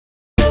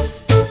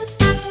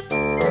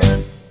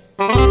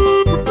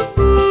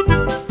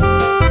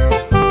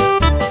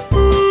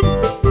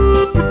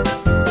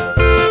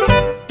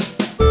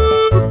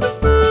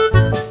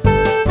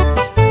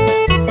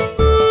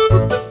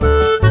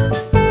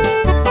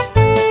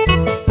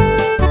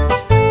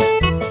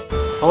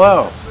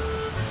Hello,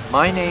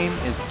 my name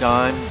is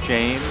Don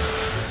James,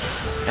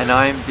 and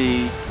I'm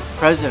the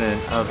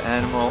president of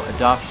Animal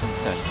Adoption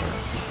Center.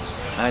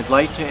 I'd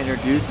like to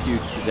introduce you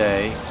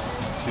today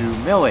to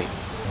Millie.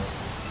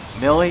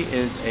 Millie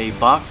is a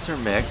boxer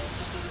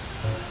mix.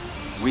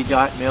 We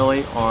got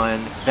Millie on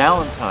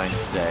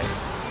Valentine's Day,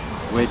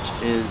 which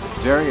is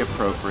very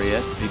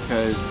appropriate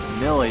because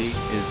Millie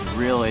is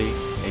really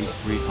a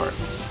sweetheart.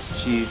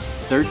 She's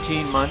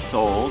 13 months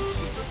old,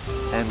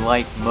 and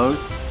like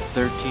most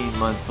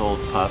 13-month-old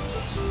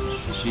pups,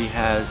 she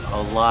has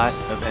a lot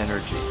of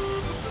energy.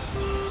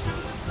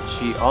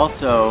 She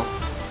also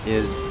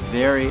is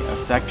very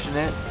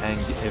affectionate, and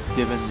if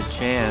given the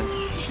chance,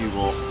 she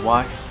will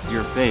wash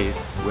your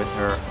face with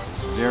her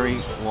very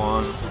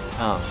long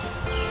tongue.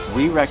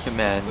 We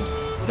recommend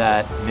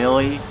that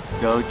Millie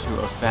go to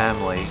a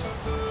family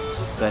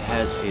that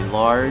has a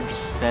large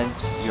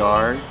fenced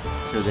yard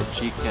so that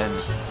she can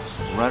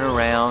run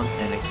around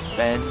and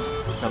expend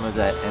some of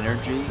that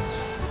energy.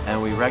 And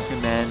we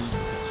recommend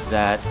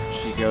that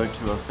she go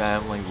to a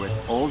family with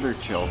older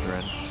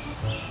children,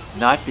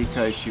 not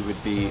because she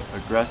would be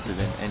aggressive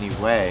in any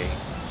way,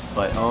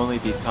 but only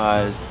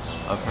because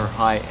of her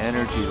high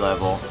energy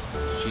level.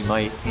 She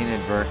might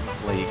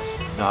inadvertently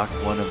knock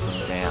one of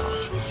them down.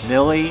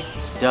 Millie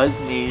does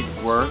need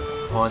work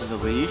on the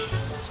leash.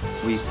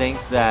 We think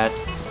that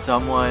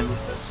someone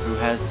who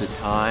has the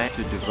time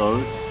to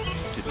devote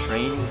to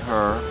training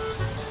her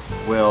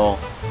will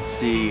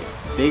see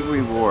big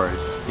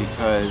rewards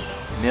because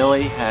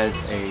Millie has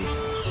a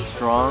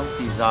strong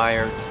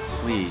desire to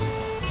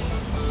please.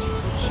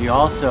 She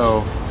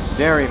also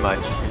very much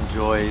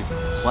enjoys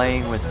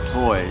playing with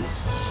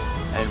toys,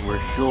 and we're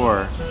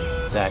sure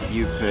that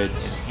you could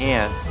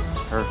enhance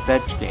her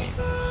fetch game.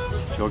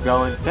 She'll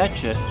go and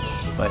fetch it,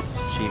 but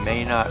she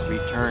may not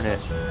return it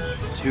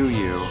to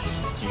you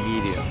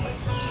immediately.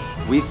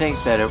 We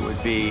think that it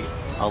would be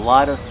a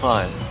lot of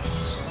fun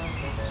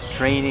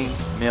training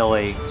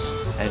Millie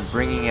and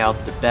bringing out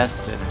the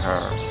best in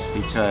her,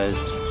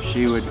 because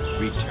she would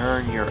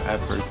return your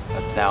efforts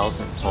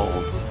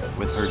 1,000-fold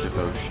with her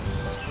devotion.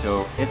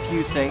 So if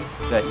you think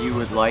that you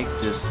would like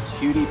this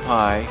cutie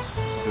pie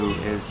who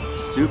is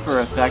super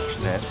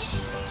affectionate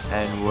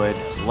and would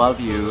love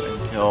you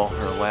until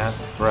her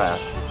last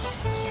breath,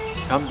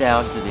 come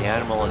down to the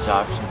Animal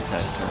Adoption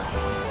Center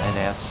and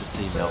ask to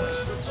see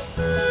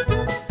Millie.